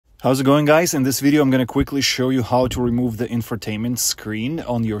How's it going, guys? In this video I'm going to quickly show you how to remove the infotainment screen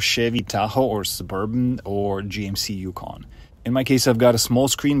on your Chevy Tahoe or Suburban or GMC Yukon. In my case, I've got a small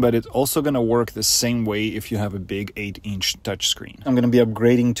screen, but it's also going to work the same way if you have a big 8-inch touchscreen. I'm going to be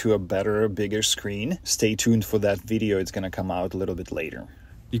upgrading to a better, bigger screen. Stay tuned for that video. It's going to come out a little bit later.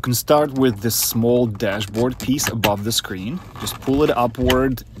 You can start with this small dashboard piece above the screen. Just pull it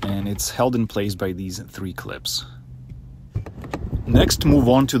upward and it's held in place by these 3 clips. Next, move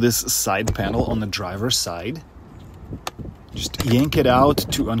on to this side panel on the driver's side. Just yank it out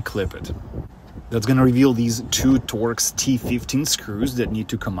to unclip it. That's going to reveal these 2 Torx T15 screws that need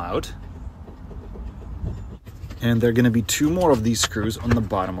to come out. And there are going to be 2 more of these screws on the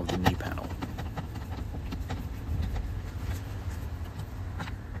bottom of the knee panel.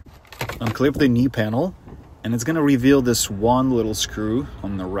 Unclip the knee panel, and it's going to reveal this one little screw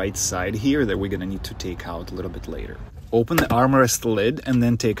on the right side here that we're going to need to take out a little bit later. Open the armrest lid and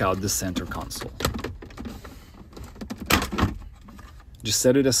then take out the center console. Just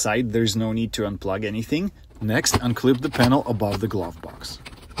set it aside, there's no need to unplug anything. Next, unclip the panel above the glove box.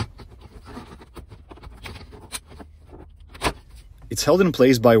 It's held in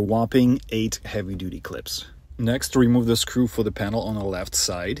place by whopping 8 heavy-duty clips. Next, remove the screw for the panel on the left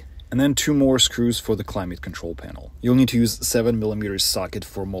side, and then 2 more screws for the climate control panel. You'll need to use 7mm socket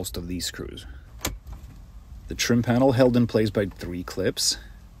for most of these screws. The trim panel held in place by 3 clips.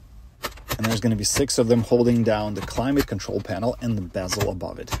 And there's going to be 6 of them holding down the climate control panel and the bezel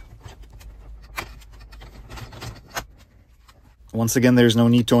above it. Once again, there's no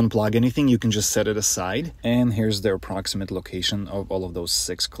need to unplug anything. You can just set it aside. And here's the approximate location of all of those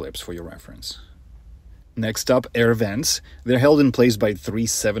 6 clips for your reference. Next up, air vents. They're held in place by 3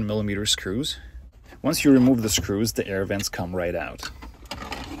 7mm screws. Once you remove the screws, the air vents come right out.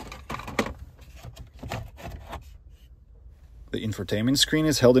 The infotainment screen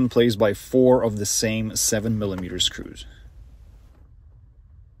is held in place by 4 of the same 7mm screws.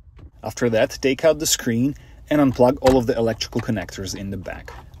 After that, take out the screen and unplug all of the electrical connectors in the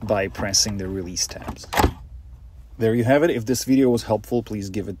back by pressing the release tabs. There you have it. If this video was helpful, please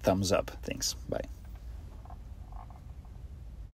give it a thumbs up. Thanks. Bye.